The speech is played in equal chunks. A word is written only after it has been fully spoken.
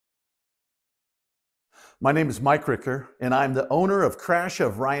My name is Mike Ricker, and I'm the owner of Crash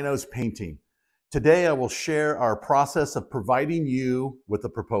of Rhinos Painting. Today, I will share our process of providing you with a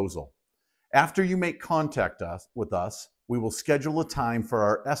proposal. After you make contact with us, we will schedule a time for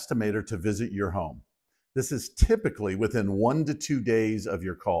our estimator to visit your home. This is typically within 1 to 2 days of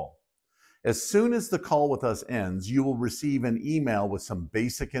your call. As soon as the call with us ends, you will receive an email with some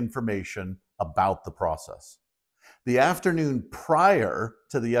basic information about the process. The afternoon prior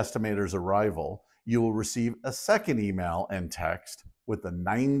to the estimator's arrival, you will receive a second email and text with a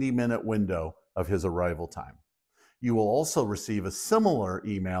 90-minute window of his arrival time. You will also receive a similar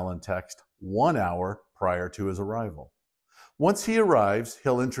email and text 1 hour prior to his arrival. Once he arrives,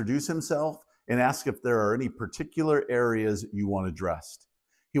 he'll introduce himself and ask if there are any particular areas you want addressed.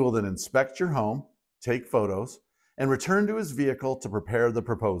 He will then inspect your home, take photos, and return to his vehicle to prepare the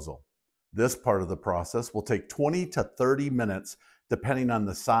proposal. This part of the process will take 20 to 30 minutes depending on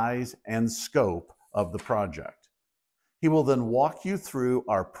the size and scope of the project. He will then walk you through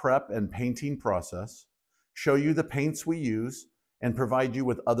our prep and painting process, show you the paints we use, and provide you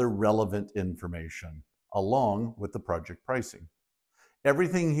with other relevant information, along with the project pricing.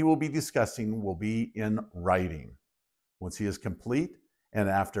 Everything he will be discussing will be in writing. Once he is complete, and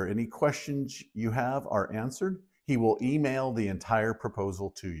after any questions you have are answered, he will email the entire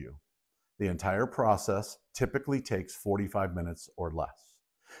proposal to you. The entire process typically takes 45 minutes or less.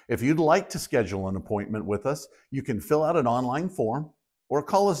 If you'd like to schedule an appointment with us, you can fill out an online form or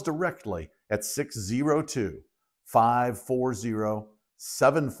call us directly at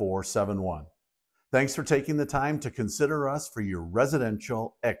 602-540-7471. Thanks for taking the time to consider us for your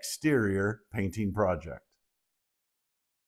residential exterior painting project.